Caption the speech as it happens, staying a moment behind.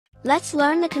Let's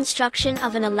learn the construction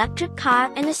of an electric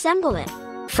car and assemble it.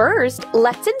 First,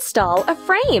 let's install a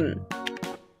frame.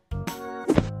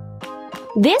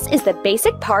 This is the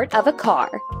basic part of a car.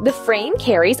 The frame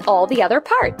carries all the other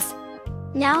parts.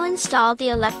 Now install the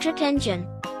electric engine.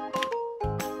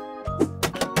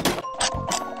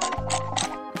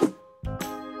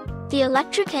 The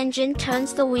electric engine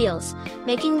turns the wheels,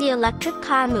 making the electric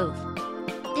car move.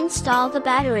 Install the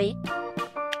battery.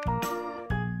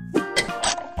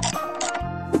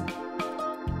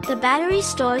 The battery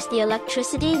stores the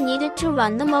electricity needed to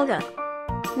run the motor.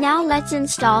 Now let's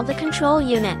install the control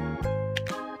unit.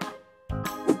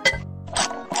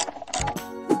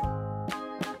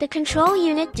 The control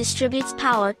unit distributes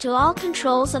power to all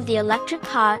controls of the electric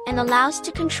car and allows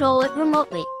to control it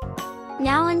remotely.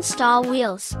 Now install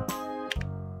wheels.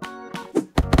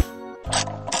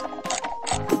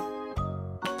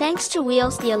 Thanks to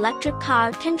wheels, the electric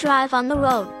car can drive on the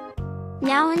road.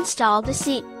 Now install the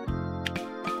seat.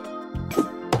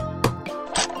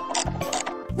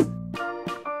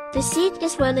 The seat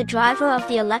is where the driver of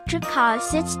the electric car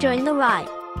sits during the ride.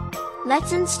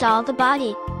 Let's install the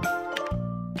body.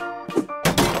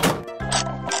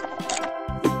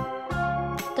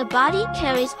 The body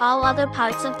carries all other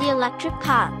parts of the electric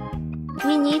car.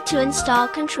 We need to install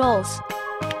controls.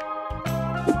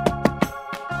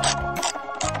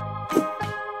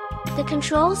 The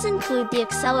controls include the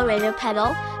accelerator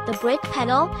pedal, the brake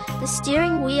pedal, the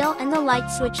steering wheel, and the light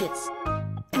switches.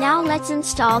 Now let's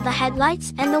install the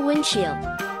headlights and the windshield.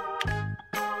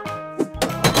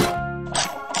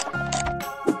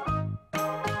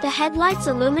 The headlights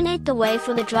illuminate the way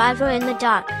for the driver in the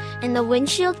dark, and the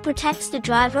windshield protects the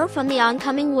driver from the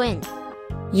oncoming wind.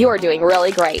 You're doing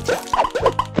really great.